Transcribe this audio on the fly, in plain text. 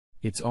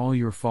It's all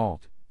your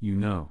fault, you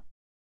know.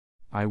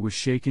 I was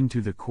shaken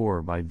to the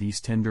core by these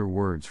tender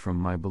words from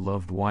my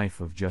beloved wife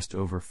of just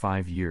over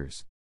 5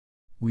 years.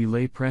 We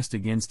lay pressed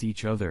against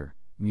each other,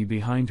 me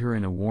behind her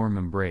in a warm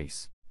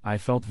embrace. I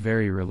felt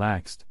very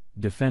relaxed,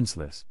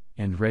 defenseless,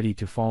 and ready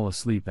to fall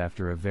asleep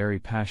after a very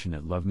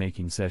passionate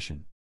lovemaking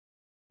session.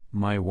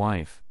 My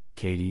wife,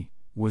 Katie,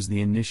 was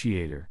the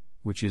initiator,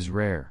 which is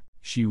rare.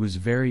 She was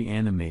very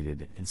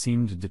animated and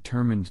seemed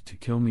determined to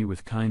kill me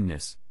with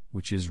kindness,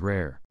 which is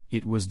rare.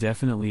 It was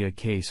definitely a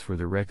case for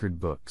the record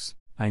books.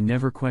 I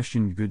never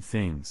questioned good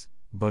things,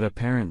 but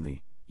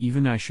apparently,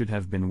 even I should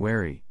have been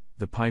wary.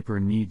 The piper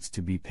needs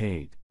to be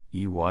paid.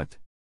 What?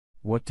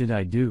 What did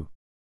I do?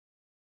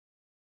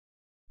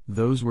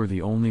 Those were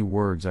the only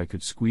words I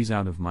could squeeze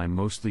out of my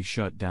mostly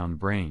shut down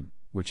brain,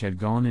 which had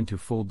gone into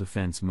full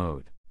defense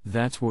mode.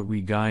 That's what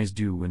we guys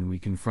do when we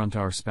confront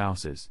our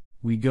spouses.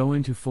 We go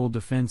into full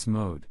defense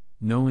mode,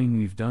 knowing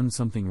we've done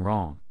something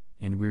wrong,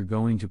 and we're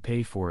going to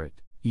pay for it,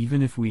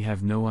 even if we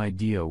have no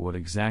idea what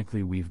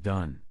exactly we've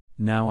done.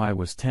 Now I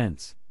was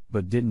tense,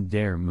 but didn't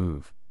dare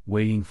move,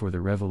 waiting for the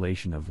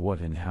revelation of what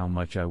and how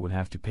much I would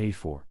have to pay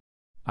for.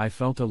 I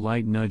felt a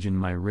light nudge in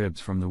my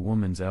ribs from the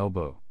woman's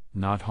elbow,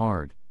 not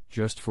hard,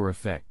 just for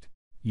effect.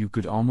 You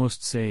could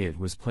almost say it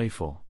was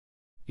playful.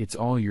 It's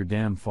all your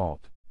damn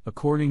fault.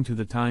 According to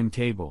the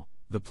timetable,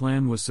 the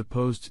plan was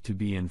supposed to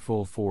be in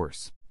full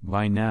force.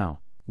 By now,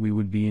 we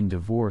would be in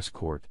divorce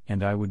court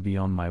and I would be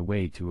on my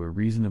way to a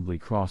reasonably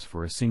cross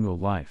for a single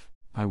life.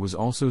 I was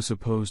also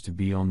supposed to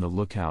be on the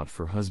lookout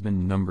for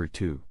husband number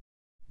 2.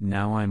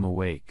 Now I'm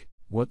awake.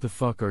 What the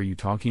fuck are you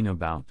talking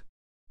about?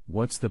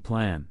 What's the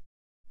plan?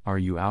 Are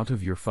you out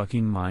of your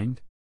fucking mind?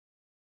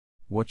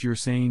 What you're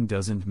saying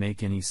doesn't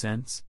make any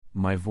sense.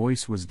 My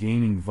voice was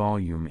gaining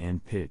volume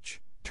and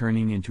pitch,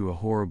 turning into a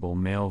horrible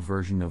male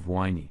version of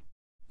whiny.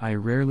 I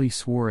rarely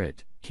swore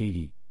at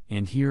Katie,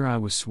 and here I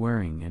was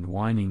swearing and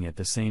whining at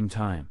the same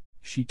time.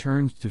 She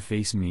turned to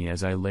face me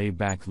as I lay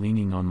back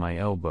leaning on my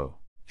elbow.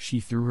 She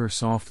threw her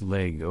soft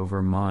leg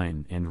over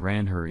mine and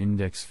ran her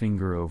index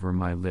finger over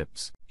my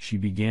lips. She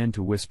began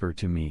to whisper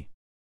to me,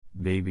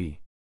 "Baby,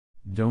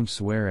 don't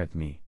swear at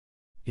me.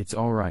 It's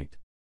all right.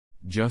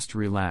 Just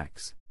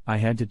relax. I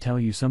had to tell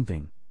you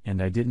something,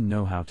 and I didn't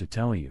know how to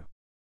tell you.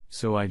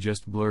 So I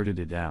just blurted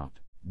it out.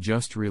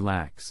 Just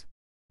relax.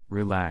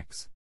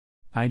 Relax.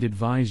 I'd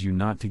advise you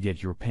not to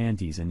get your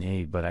panties in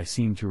a, but I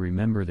seem to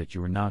remember that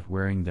you're not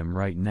wearing them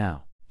right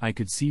now." I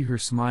could see her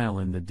smile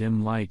in the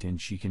dim light and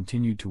she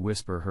continued to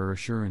whisper her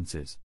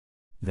assurances.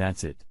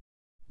 "That's it.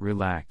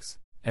 Relax.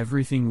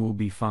 Everything will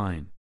be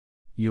fine.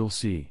 You'll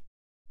see."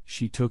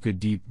 She took a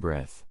deep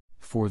breath.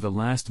 "For the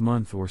last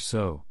month or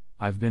so,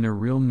 I've been a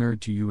real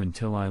nerd to you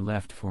until I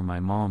left for my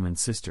mom and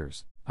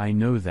sisters. I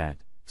know that,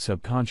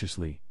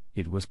 subconsciously,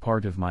 it was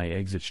part of my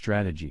exit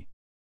strategy."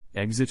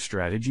 "Exit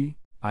strategy?"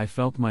 I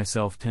felt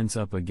myself tense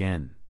up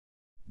again.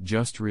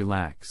 "Just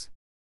relax.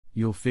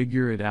 You'll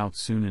figure it out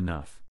soon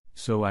enough."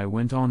 So I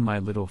went on my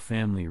little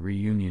family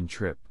reunion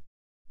trip.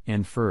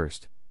 And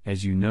first,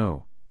 as you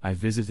know, I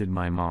visited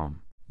my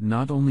mom.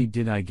 Not only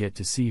did I get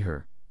to see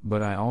her,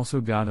 but I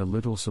also got a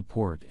little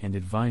support and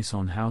advice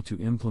on how to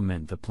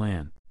implement the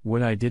plan.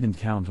 What I didn't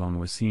count on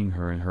was seeing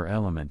her in her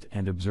element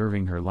and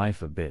observing her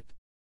life a bit.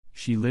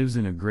 She lives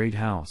in a great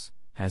house,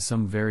 has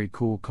some very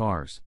cool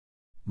cars.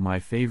 My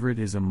favorite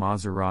is a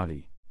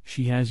Maserati.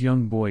 She has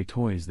young boy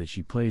toys that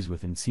she plays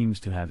with and seems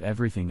to have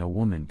everything a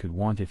woman could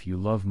want if you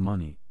love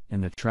money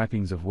and the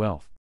trappings of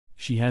wealth.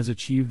 She has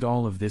achieved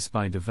all of this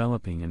by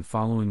developing and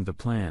following the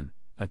plan,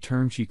 a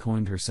term she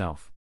coined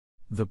herself.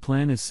 The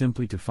plan is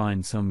simply to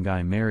find some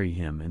guy, marry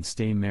him and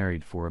stay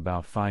married for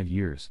about 5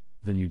 years,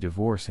 then you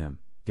divorce him,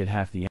 get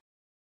half the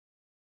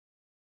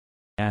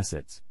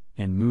assets,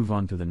 and move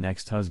on to the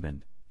next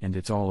husband, and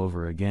it's all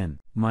over again.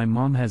 My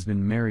mom has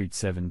been married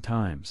 7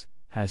 times,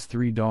 has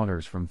 3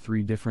 daughters from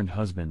 3 different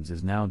husbands,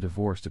 is now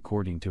divorced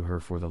according to her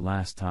for the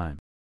last time,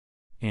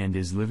 and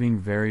is living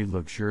very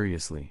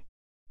luxuriously.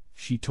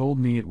 She told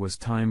me it was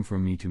time for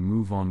me to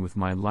move on with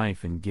my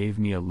life and gave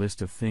me a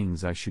list of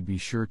things I should be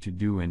sure to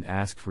do and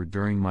ask for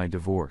during my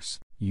divorce.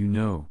 You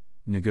know,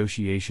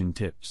 negotiation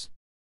tips.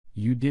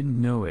 You didn't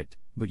know it,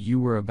 but you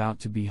were about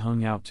to be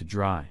hung out to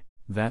dry.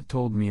 That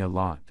told me a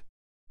lot.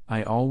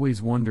 I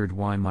always wondered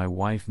why my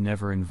wife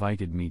never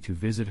invited me to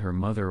visit her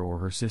mother or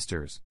her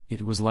sisters.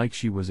 It was like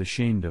she was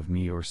ashamed of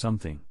me or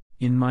something.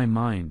 In my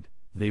mind,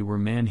 they were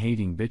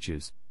man-hating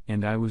bitches,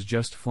 and I was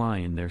just fly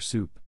in their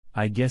soup.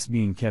 I guess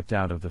being kept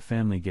out of the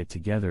family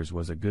get-togethers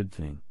was a good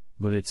thing,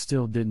 but it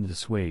still didn't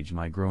assuage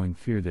my growing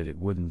fear that it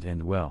wouldn't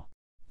end well.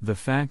 The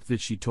fact that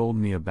she told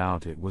me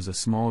about it was a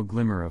small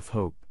glimmer of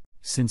hope.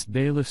 Since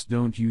bailiffs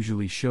don't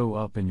usually show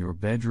up in your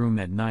bedroom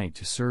at night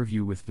to serve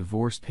you with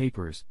divorce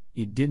papers,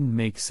 it didn't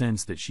make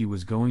sense that she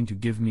was going to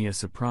give me a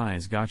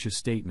surprise gotcha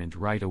statement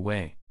right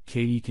away.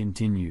 Katie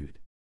continued.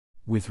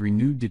 With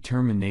renewed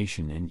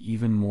determination and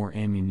even more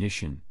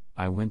ammunition,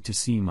 I went to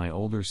see my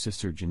older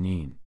sister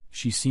Janine.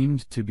 She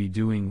seemed to be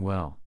doing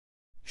well.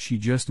 She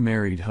just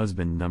married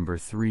husband number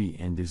 3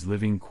 and is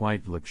living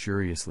quite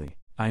luxuriously.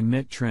 I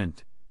met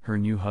Trent, her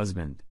new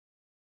husband.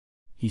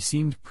 He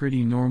seemed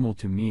pretty normal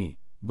to me,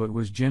 but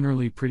was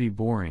generally pretty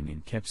boring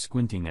and kept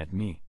squinting at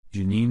me.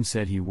 Janine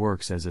said he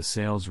works as a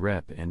sales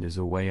rep and is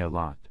away a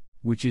lot,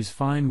 which is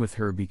fine with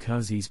her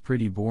because he's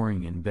pretty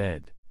boring in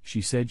bed.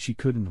 She said she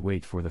couldn't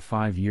wait for the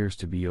 5 years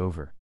to be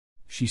over.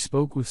 She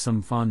spoke with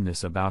some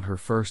fondness about her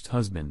first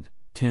husband,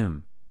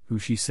 Tim, who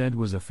she said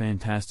was a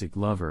fantastic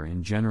lover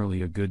and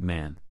generally a good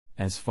man.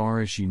 As far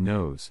as she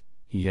knows,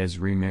 he has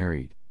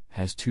remarried,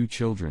 has 2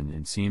 children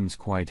and seems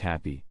quite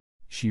happy.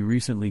 She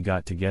recently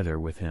got together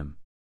with him.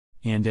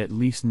 And at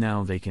least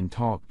now they can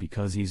talk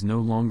because he's no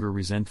longer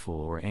resentful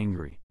or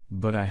angry,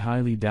 but I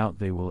highly doubt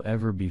they will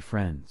ever be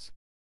friends.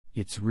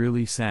 It's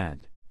really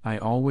sad. I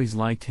always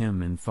liked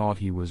him and thought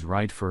he was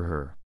right for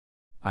her.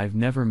 I've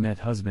never met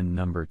husband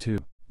number 2.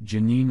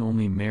 Janine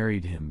only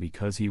married him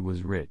because he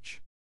was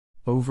rich.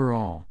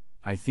 Overall,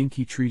 I think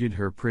he treated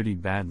her pretty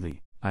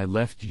badly. I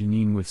left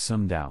Janine with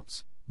some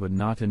doubts, but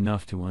not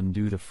enough to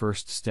undo the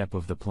first step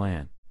of the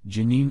plan.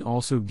 Janine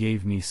also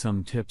gave me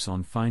some tips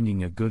on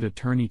finding a good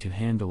attorney to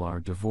handle our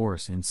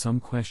divorce and some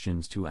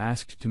questions to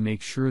ask to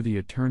make sure the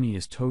attorney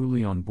is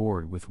totally on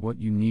board with what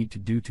you need to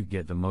do to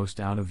get the most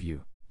out of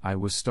you. I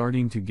was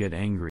starting to get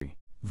angry.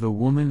 The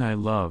woman I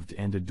loved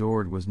and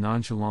adored was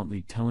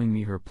nonchalantly telling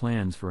me her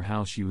plans for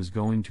how she was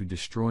going to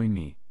destroy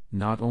me,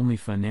 not only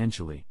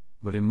financially,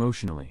 but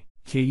emotionally.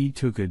 Katie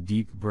took a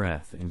deep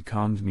breath and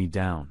calmed me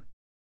down.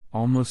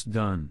 Almost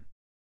done.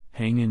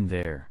 Hang in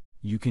there.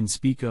 You can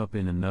speak up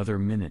in another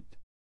minute.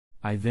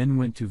 I then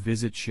went to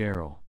visit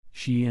Cheryl.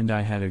 She and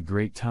I had a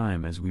great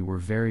time as we were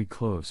very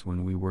close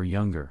when we were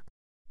younger.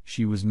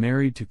 She was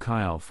married to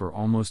Kyle for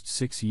almost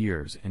 6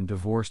 years and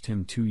divorced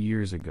him 2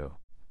 years ago.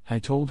 I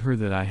told her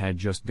that I had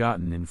just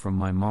gotten in from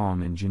my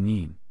mom and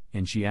Janine,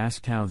 and she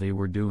asked how they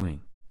were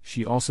doing.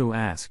 She also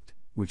asked,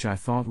 which I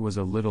thought was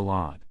a little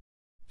odd,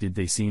 did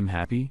they seem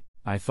happy?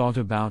 I thought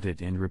about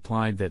it and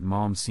replied that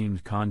mom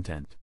seemed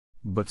content,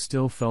 but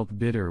still felt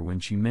bitter when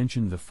she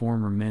mentioned the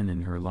former men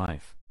in her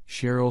life.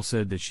 Cheryl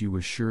said that she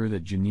was sure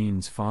that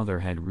Janine's father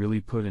had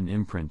really put an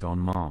imprint on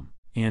mom,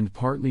 and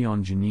partly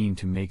on Janine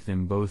to make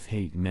them both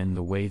hate men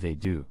the way they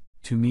do.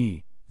 To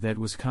me, that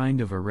was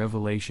kind of a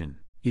revelation.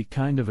 It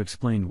kind of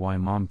explained why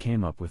mom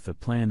came up with the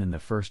plan in the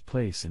first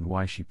place and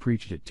why she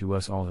preached it to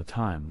us all the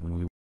time when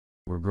we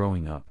were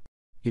growing up.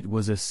 It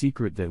was a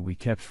secret that we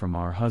kept from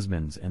our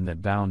husbands and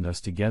that bound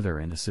us together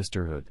in a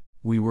sisterhood.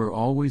 We were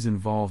always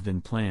involved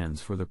in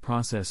plans for the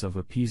process of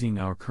appeasing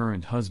our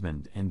current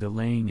husband and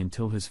delaying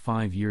until his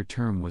 5-year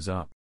term was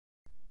up,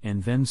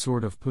 and then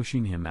sort of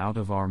pushing him out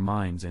of our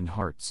minds and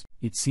hearts.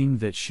 It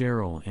seemed that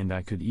Cheryl and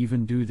I could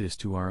even do this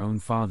to our own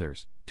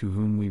fathers, to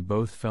whom we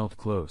both felt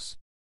close.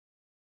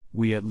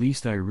 At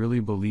least I really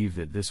believe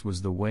that this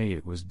was the way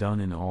it was done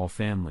in all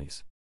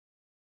families.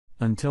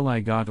 Until I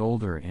got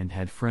older and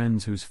had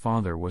friends whose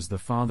father was the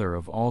father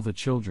of all the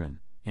children,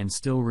 and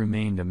still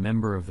remained a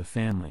member of the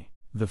family.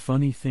 The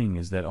funny thing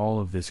is that all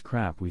of this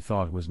crap we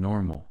thought was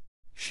normal.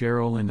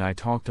 Cheryl and I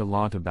talked a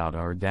lot about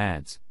our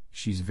dads.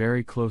 She's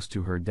very close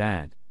to her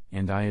dad,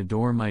 and I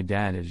adore my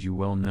dad, as you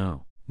well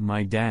know.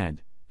 My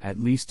dad, at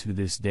least to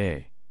this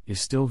day, is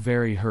still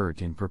very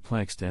hurt and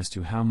perplexed as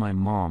to how my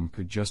mom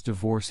could just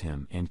divorce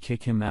him and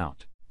kick him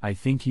out. I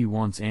think he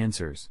wants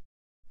answers.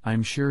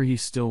 I'm sure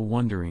he's still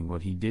wondering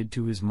what he did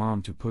to his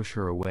mom to push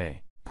her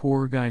away.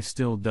 Poor guy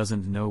still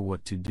doesn't know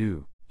what to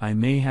do. I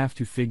may have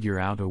to figure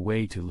out a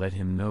way to let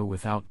him know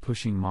without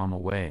pushing mom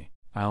away.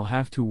 I'll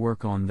have to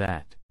work on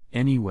that.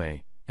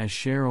 Anyway, as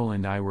Cheryl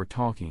and I were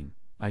talking,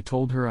 I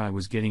told her I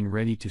was getting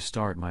ready to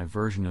start my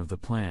version of the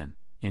plan,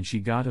 and she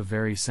got a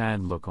very sad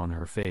look on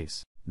her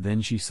face.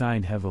 Then she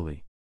sighed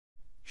heavily.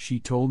 She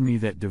told me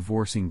that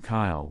divorcing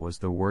Kyle was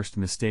the worst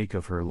mistake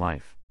of her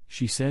life.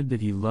 She said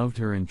that he loved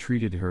her and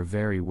treated her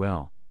very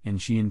well, and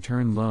she in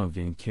turn loved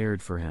and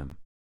cared for him.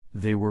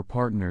 They were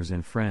partners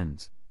and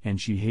friends, and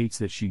she hates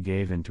that she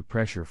gave in to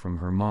pressure from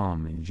her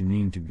mom and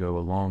Janine to go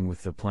along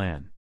with the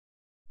plan.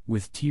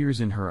 With tears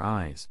in her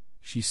eyes,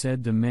 she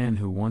said the man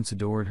who once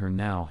adored her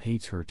now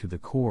hates her to the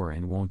core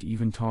and won't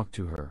even talk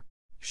to her.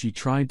 She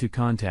tried to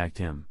contact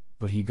him,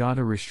 but he got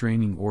a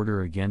restraining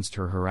order against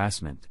her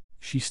harassment.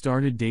 She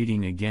started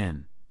dating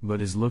again,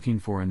 but is looking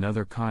for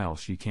another Kyle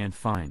she can't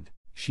find.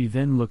 She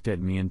then looked at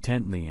me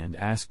intently and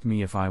asked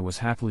me if I was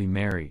happily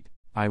married.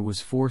 I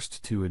was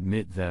forced to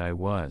admit that I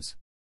was.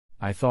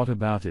 I thought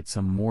about it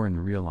some more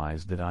and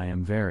realized that I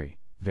am very,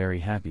 very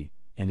happy,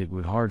 and it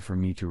would be hard for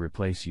me to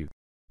replace you.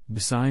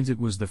 Besides, it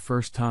was the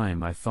first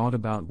time I thought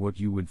about what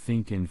you would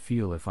think and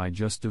feel if I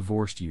just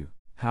divorced you.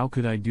 How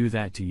could I do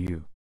that to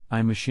you?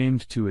 I'm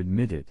ashamed to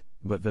admit it,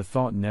 but the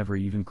thought never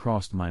even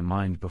crossed my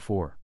mind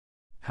before.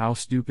 How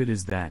stupid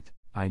is that?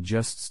 I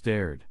just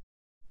stared.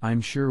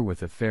 I'm sure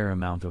with a fair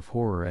amount of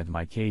horror at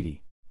my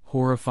Katie,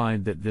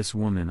 horrified that this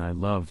woman I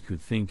loved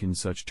could think in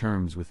such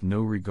terms with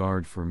no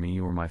regard for me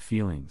or my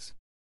feelings.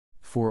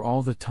 For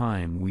all the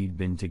time we'd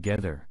been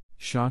together,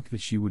 shocked that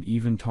she would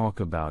even talk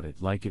about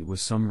it like it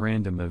was some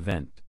random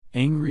event.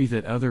 Angry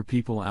that other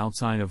people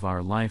outside of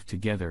our life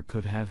together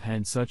could have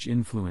had such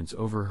influence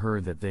over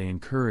her that they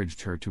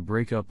encouraged her to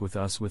break up with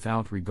us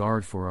without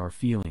regard for our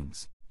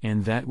feelings,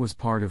 and that was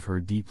part of her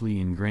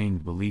deeply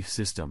ingrained belief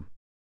system.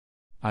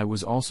 I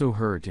was also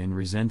hurt and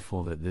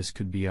resentful that this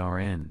could be our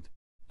end.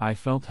 I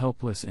felt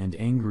helpless and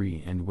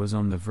angry and was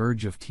on the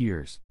verge of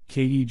tears.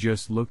 Katie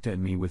just looked at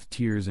me with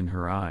tears in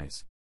her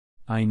eyes.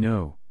 I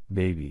know,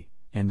 baby,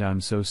 and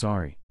I'm so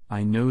sorry.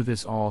 I know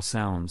this all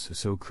sounds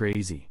so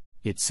crazy.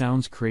 It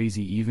sounds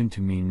crazy even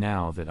to me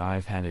now that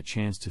I've had a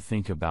chance to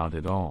think about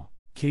it all.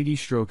 Katie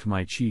stroked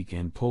my cheek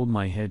and pulled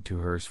my head to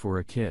hers for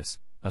a kiss,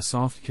 a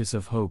soft kiss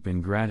of hope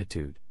and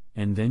gratitude,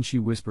 and then she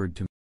whispered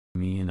to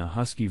me in a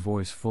husky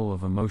voice full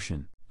of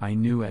emotion, I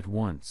knew at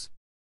once.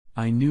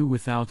 I knew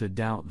without a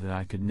doubt that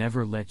I could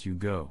never let you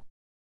go.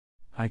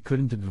 I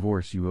couldn't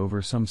divorce you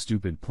over some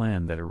stupid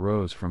plan that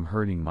arose from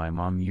hurting my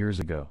mom years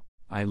ago.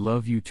 I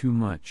love you too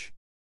much.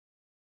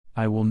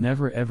 I will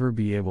never ever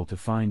be able to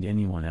find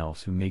anyone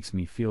else who makes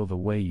me feel the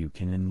way you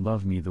can and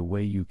love me the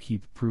way you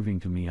keep proving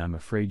to me. I'm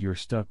afraid you're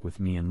stuck with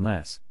me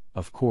unless,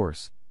 of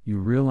course, you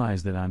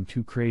realize that I'm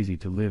too crazy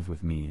to live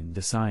with me and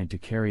decide to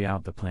carry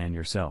out the plan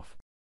yourself.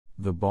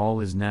 The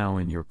ball is now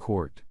in your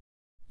court.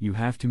 You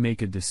have to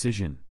make a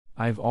decision.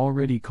 I've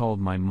already called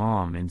my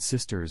mom and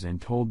sisters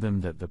and told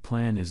them that the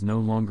plan is no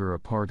longer a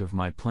part of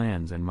my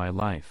plans and my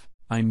life.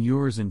 I'm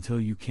yours until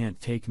you can't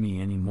take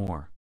me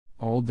anymore.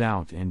 All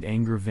doubt and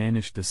anger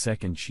vanished the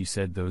second she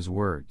said those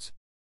words.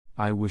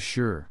 I was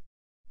sure.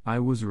 I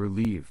was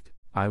relieved.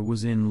 I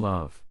was in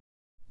love.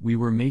 We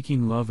were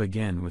making love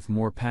again with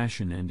more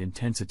passion and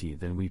intensity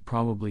than we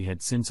probably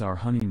had since our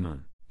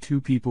honeymoon.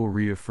 Two people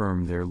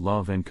reaffirm their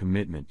love and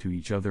commitment to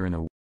each other in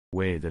a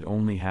way that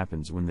only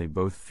happens when they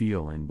both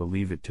feel and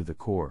believe it to the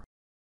core.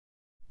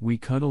 We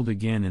cuddled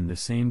again in the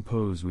same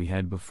pose we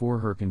had before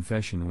her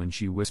confession when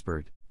she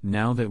whispered,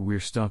 now that we're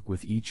stuck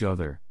with each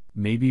other,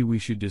 maybe we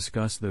should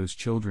discuss those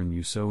children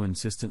you so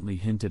insistently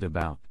hinted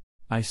about.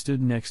 I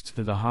stood next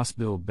to the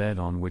hospital bed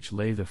on which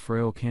lay the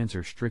frail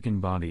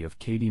cancer-stricken body of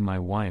Katie, my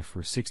wife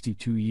for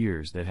 62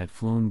 years that had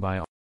flown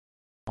by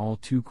all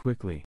too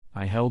quickly.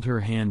 I held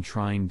her hand,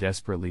 trying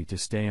desperately to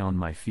stay on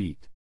my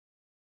feet.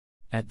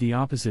 At the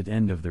opposite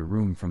end of the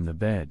room from the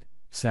bed,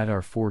 sat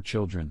our 4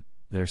 children,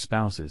 their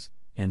spouses,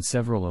 and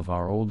several of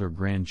our older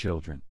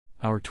grandchildren.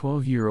 Our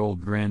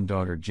 12-year-old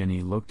granddaughter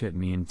Jenny looked at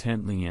me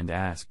intently and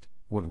asked,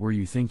 "What were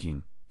you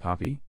thinking,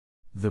 Poppy?"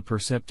 The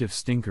perceptive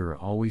stinker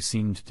always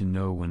seemed to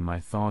know when my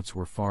thoughts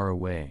were far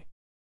away.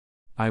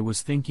 "I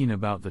was thinking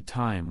about the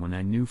time when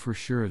I knew for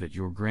sure that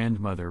your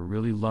grandmother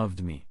really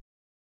loved me."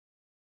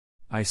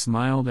 I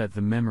smiled at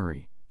the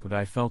memory, but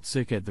I felt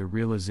sick at the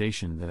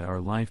realization that our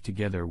life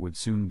together would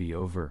soon be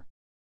over.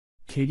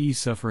 Katie's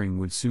suffering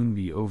would soon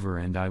be over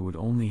and I would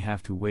only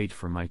have to wait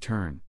for my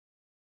turn.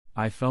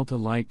 I felt a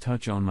light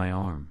touch on my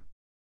arm.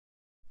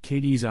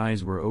 Katie's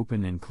eyes were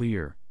open and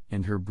clear,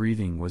 and her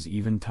breathing was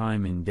even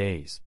time in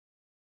days.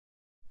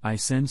 I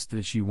sensed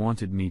that she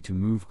wanted me to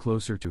move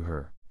closer to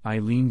her. I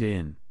leaned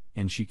in,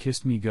 and she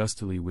kissed me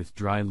gustily with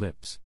dry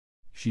lips.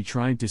 She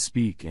tried to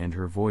speak and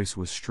her voice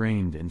was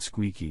strained and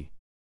squeaky.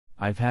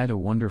 "I've had a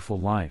wonderful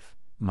life,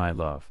 my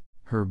love."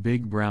 Her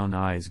big brown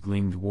eyes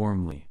gleamed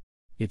warmly.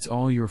 "It's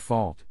all your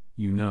fault,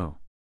 you know."